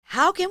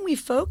How can we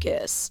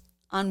focus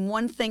on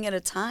one thing at a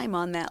time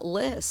on that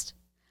list?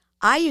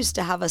 I used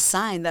to have a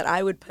sign that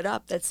I would put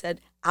up that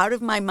said, "Out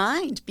of my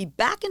mind, be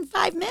back in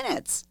 5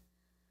 minutes."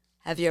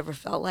 Have you ever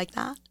felt like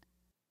that?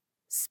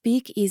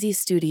 Speak Easy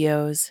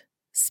Studios.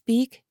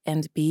 Speak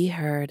and be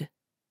heard.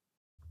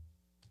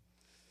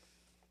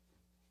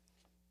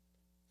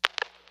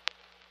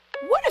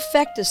 What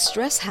effect does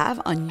stress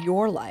have on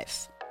your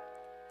life?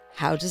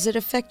 How does it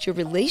affect your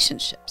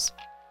relationships?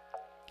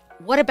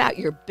 What about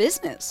your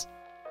business?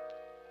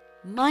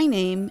 My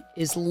name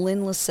is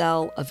Lynn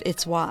of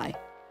It's Why,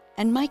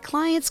 and my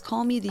clients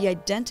call me the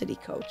identity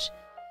coach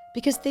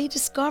because they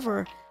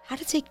discover how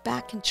to take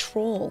back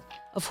control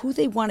of who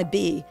they want to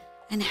be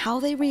and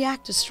how they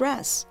react to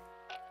stress.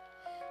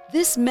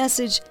 This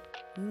message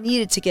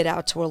needed to get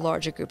out to a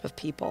larger group of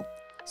people,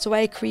 so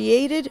I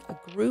created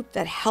a group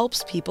that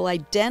helps people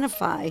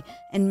identify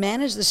and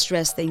manage the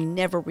stress they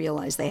never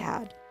realized they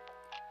had.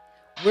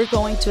 We're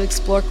going to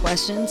explore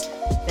questions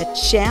that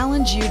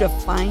challenge you to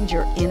find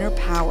your inner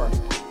power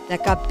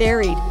that got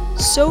buried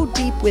so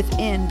deep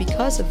within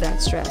because of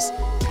that stress,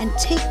 and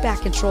take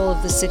back control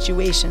of the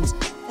situations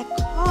that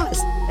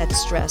caused that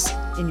stress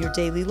in your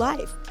daily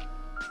life.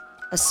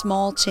 A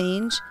small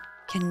change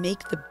can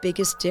make the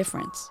biggest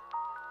difference.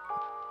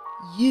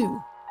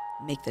 You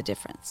make the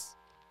difference.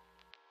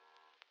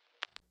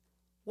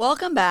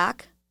 Welcome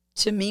back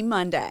to Me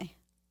Monday.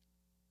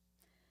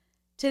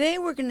 Today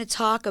we're going to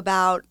talk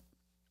about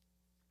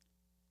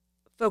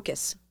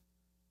focus.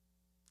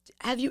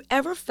 Have you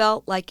ever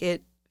felt like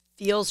it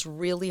feels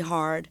really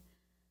hard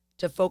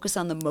to focus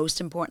on the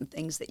most important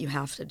things that you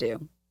have to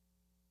do?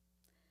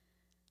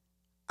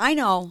 I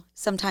know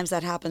sometimes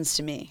that happens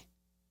to me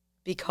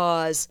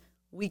because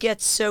we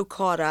get so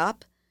caught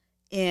up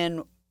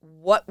in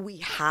what we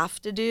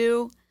have to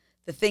do,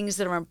 the things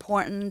that are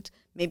important,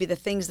 maybe the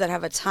things that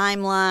have a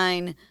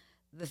timeline,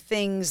 the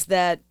things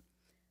that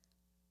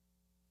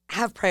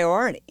have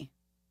priority.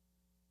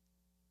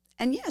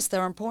 And yes,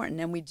 they're important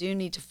and we do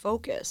need to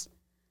focus.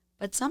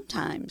 But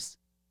sometimes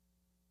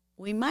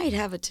we might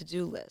have a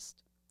to-do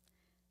list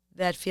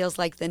that feels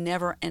like the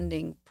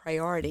never-ending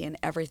priority and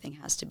everything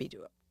has to be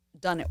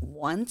done at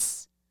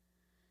once.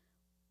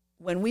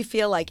 When we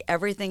feel like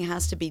everything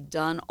has to be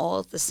done all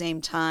at the same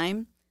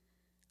time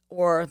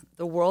or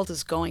the world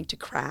is going to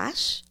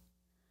crash,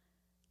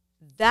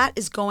 that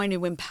is going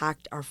to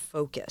impact our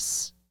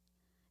focus.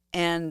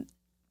 And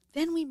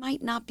then we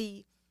might not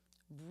be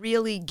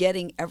really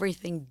getting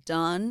everything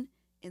done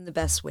in the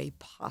best way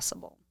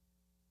possible.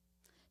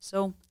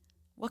 So,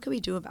 what can we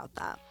do about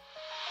that?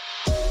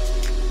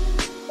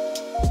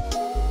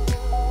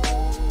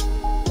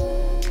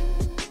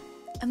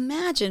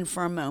 Imagine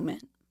for a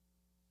moment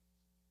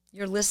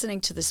you're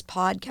listening to this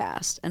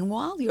podcast, and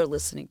while you're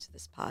listening to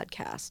this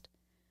podcast,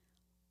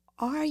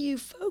 are you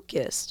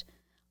focused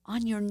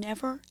on your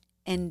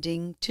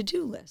never-ending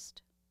to-do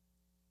list?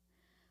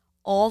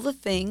 All the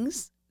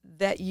things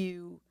that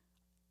you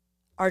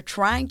are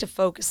trying to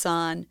focus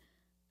on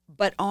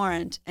but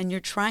aren't, and you're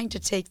trying to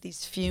take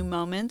these few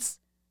moments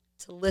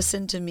to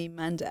listen to Me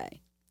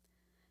Monday.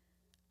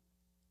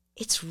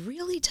 It's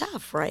really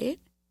tough, right?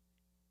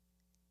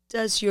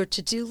 Does your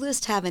to-do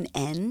list have an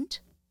end?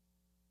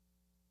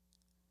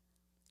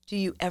 Do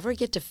you ever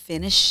get to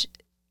finish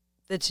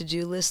the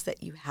to-do list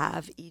that you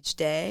have each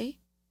day?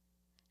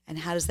 And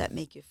how does that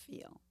make you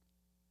feel?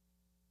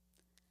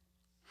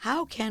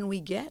 How can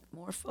we get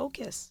more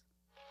focus?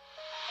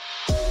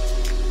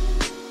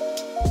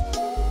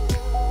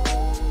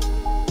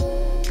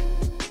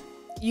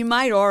 You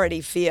might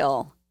already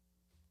feel,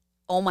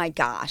 oh my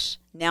gosh,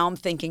 now I'm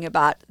thinking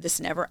about this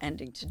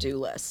never-ending to-do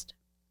list.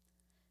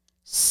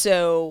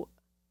 So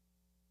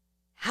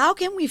how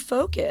can we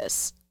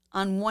focus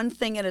on one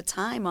thing at a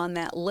time on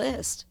that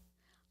list?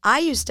 I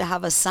used to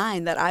have a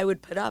sign that I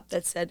would put up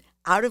that said,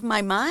 "Out of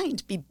my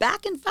mind, be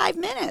back in 5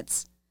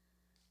 minutes."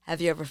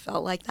 Have you ever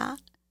felt like that?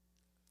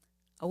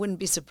 I wouldn't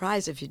be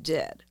surprised if you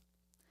did.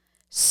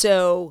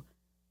 So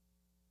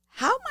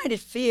how might it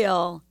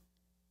feel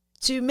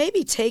to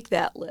maybe take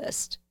that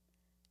list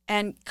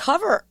and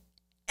cover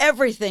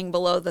everything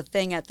below the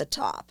thing at the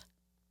top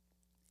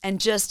and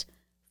just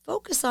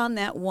focus on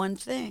that one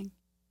thing?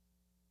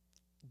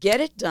 Get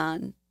it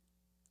done,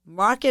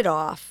 mark it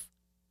off,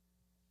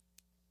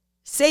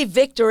 say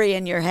victory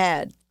in your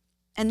head,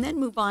 and then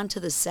move on to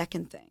the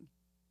second thing.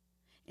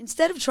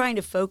 Instead of trying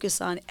to focus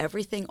on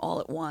everything all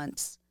at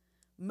once,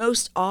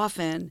 most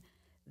often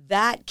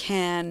that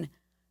can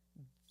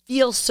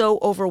feel so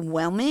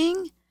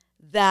overwhelming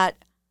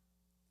that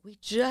we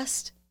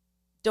just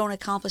don't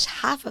accomplish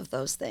half of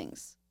those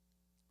things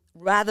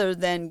rather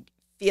than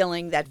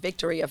feeling that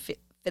victory of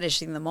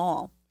finishing them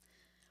all.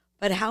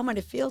 But how might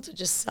it feel to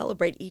just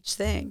celebrate each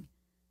thing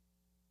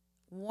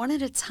one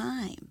at a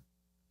time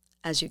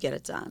as you get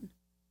it done?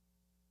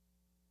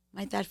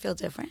 Might that feel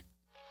different?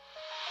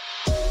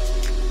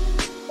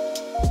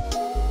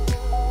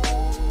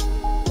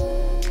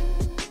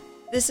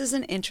 This is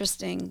an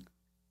interesting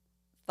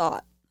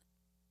thought.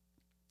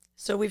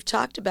 So we've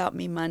talked about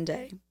Me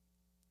Monday.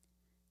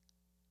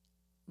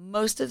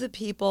 most of the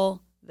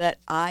people that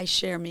I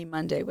share Me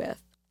Monday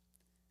with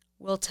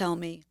will tell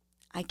me,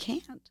 I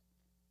can't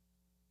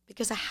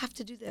because I have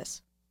to do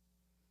this.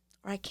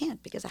 Or I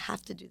can't because I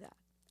have to do that.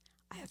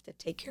 I have to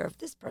take care of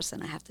this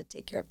person. I have to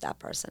take care of that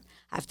person.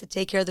 I have to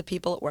take care of the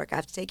people at work. I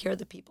have to take care of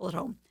the people at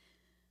home.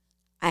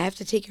 I have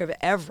to take care of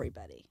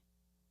everybody.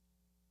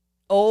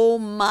 Oh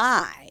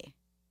my.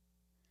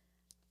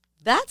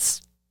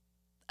 That's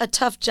a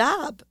tough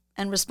job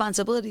and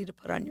responsibility to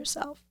put on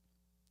yourself.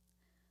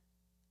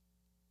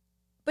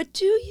 But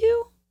do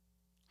you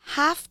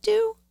have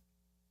to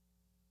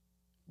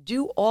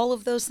do all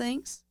of those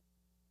things?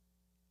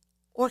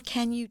 Or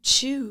can you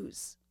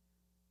choose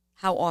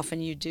how often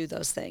you do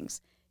those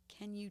things?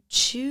 Can you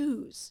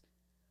choose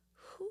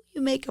who you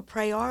make a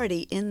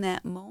priority in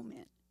that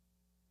moment?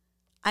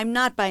 I'm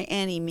not by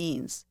any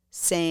means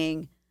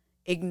saying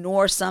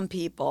ignore some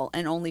people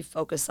and only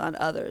focus on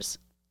others.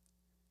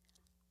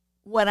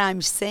 What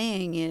I'm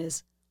saying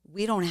is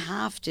we don't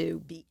have to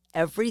be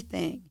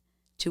everything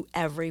to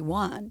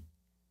everyone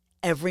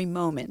every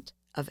moment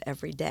of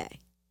every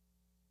day.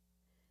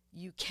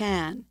 You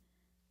can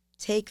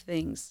take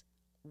things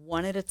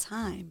one at a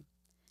time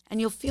and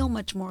you'll feel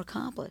much more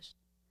accomplished.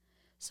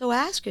 So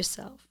ask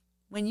yourself,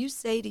 when you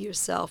say to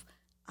yourself,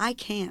 I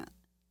can't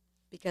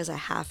because I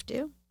have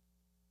to,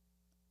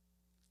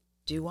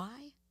 do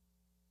I?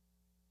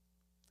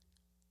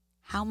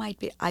 How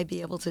might I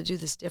be able to do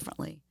this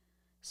differently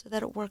so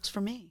that it works for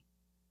me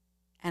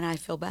and I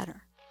feel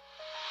better?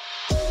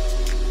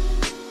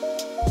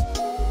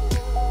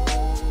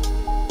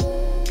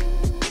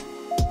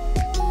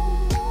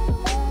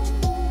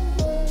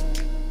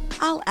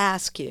 I'll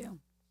ask you,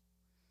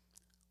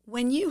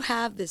 when you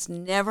have this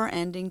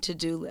never-ending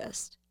to-do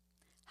list,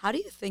 how do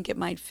you think it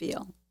might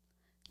feel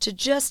to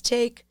just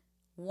take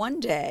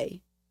one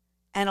day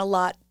and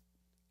allot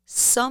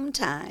some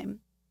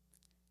time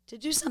to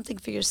do something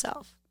for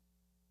yourself?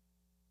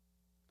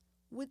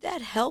 Would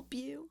that help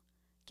you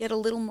get a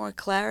little more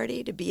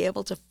clarity to be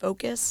able to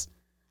focus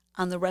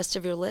on the rest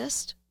of your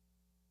list?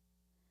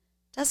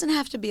 Doesn't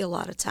have to be a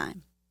lot of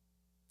time.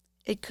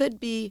 It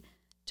could be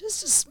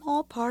just a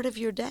small part of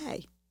your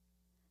day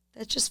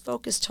that's just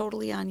focused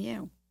totally on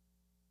you.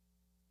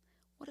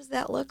 What does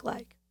that look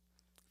like?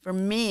 For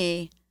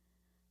me,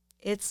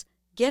 it's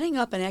getting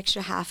up an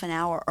extra half an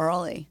hour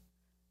early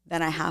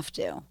than I have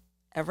to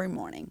every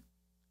morning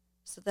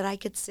so that I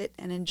could sit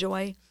and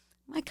enjoy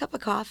my cup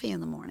of coffee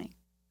in the morning,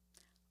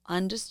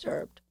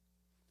 undisturbed,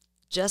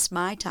 just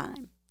my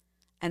time.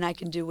 And I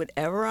can do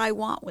whatever I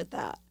want with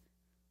that,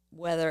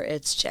 whether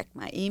it's check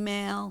my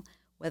email,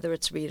 whether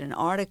it's read an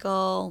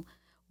article,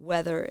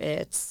 whether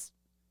it's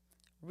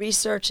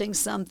researching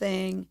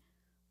something,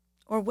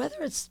 or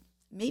whether it's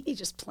maybe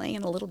just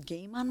playing a little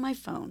game on my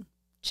phone,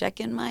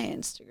 checking my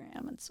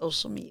Instagram and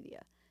social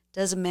media.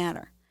 Doesn't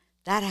matter.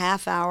 That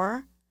half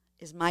hour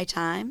is my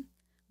time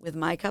with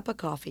my cup of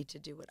coffee to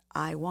do what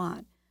I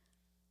want.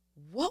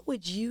 What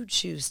would you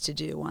choose to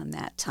do on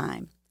that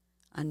time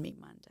on Me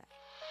Monday?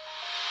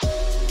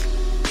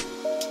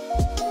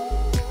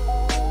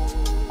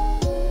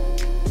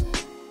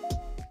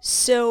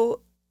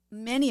 So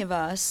many of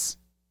us,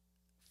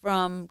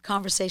 from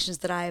conversations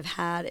that I have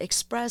had,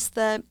 express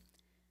that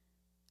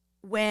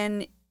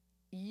when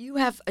you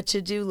have a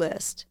to-do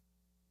list,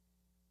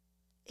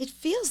 it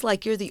feels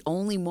like you're the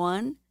only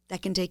one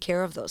that can take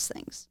care of those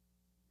things.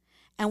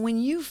 And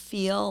when you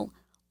feel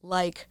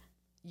like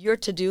your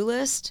to-do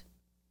list,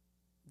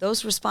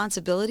 those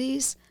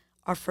responsibilities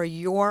are for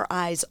your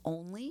eyes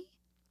only,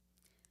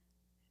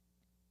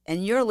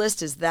 and your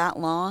list is that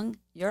long,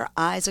 your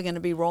eyes are going to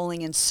be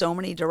rolling in so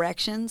many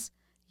directions,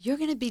 you're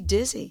going to be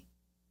dizzy.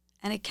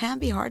 And it can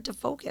be hard to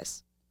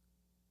focus.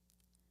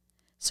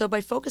 So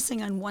by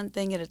focusing on one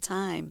thing at a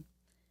time,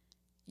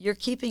 you're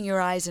keeping your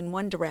eyes in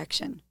one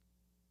direction.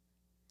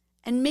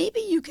 And maybe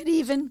you could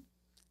even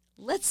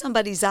let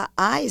somebody's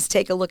eyes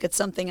take a look at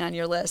something on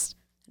your list.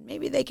 And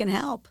maybe they can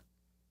help.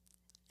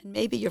 And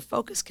maybe your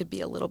focus could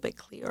be a little bit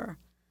clearer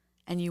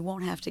and you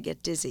won't have to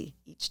get dizzy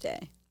each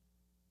day.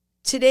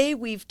 Today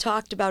we've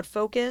talked about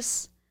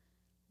focus.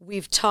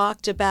 We've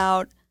talked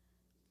about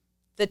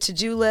the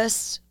to-do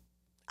list.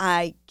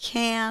 I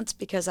can't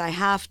because I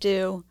have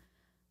to.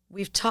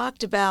 We've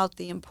talked about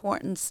the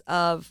importance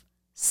of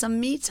some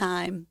me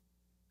time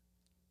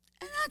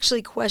and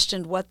actually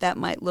questioned what that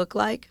might look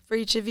like for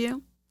each of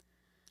you.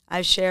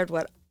 I've shared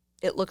what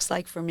it looks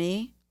like for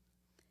me.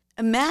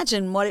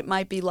 Imagine what it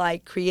might be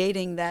like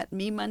creating that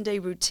Me Monday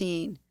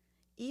routine,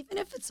 even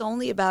if it's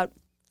only about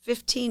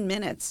 15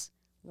 minutes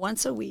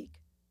once a week,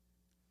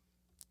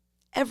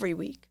 every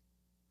week,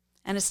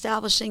 and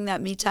establishing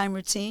that me time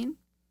routine.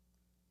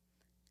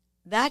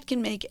 That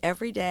can make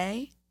every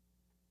day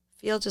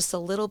feel just a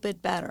little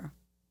bit better.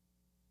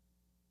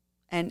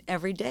 And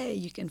every day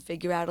you can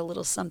figure out a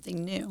little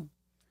something new.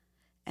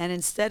 And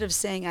instead of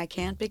saying I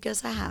can't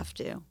because I have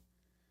to,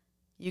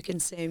 you can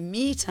say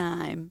me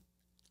time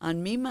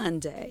on Me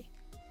Monday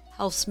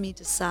helps me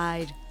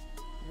decide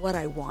what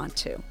I want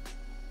to.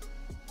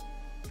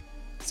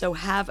 So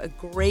have a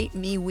great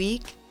me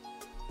week,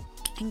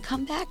 And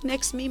come back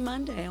next Me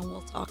Monday and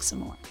we'll talk some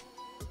more.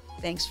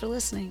 Thanks for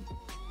listening.